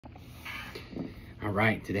All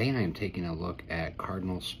right, today I am taking a look at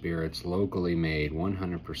Cardinal Spirits locally made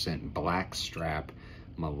 100% Blackstrap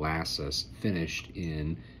molasses finished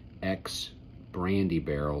in brandy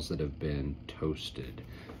barrels that have been toasted.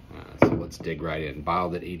 So let's dig right in.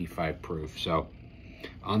 Bottled at 85 proof. So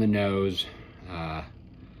on the nose,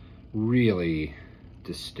 really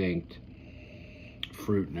distinct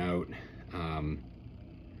fruit note,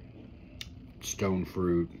 stone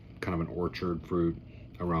fruit, kind of an orchard fruit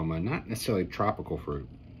aroma, not necessarily tropical fruit.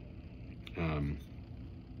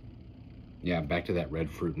 Yeah, back to that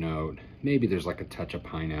red fruit note. Maybe there's like a touch of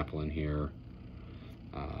pineapple in here,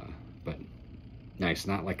 but nice.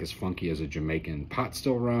 Not like as funky as a Jamaican pot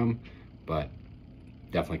still rum, but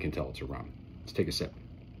definitely can tell it's a rum. Let's take a sip.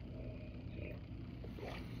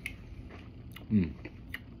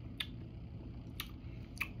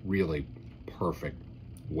 Really perfect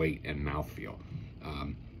weight and mouthfeel.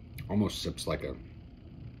 Almost sips like an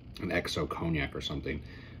XO cognac or something,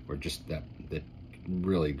 or just that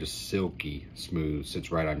really just silky smooth,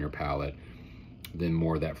 sits right on your palate. Then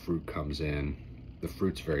more of that fruit comes in. The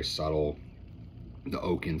fruit's very subtle. The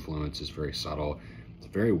oak influence is very subtle. It's a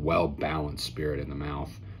very well balanced spirit in the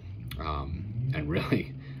mouth, and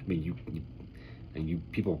really, I mean,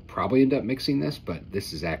 people probably end up mixing this, but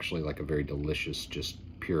this is actually like a very delicious, just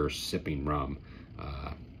pure sipping rum,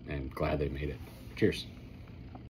 and glad they made it. Cheers.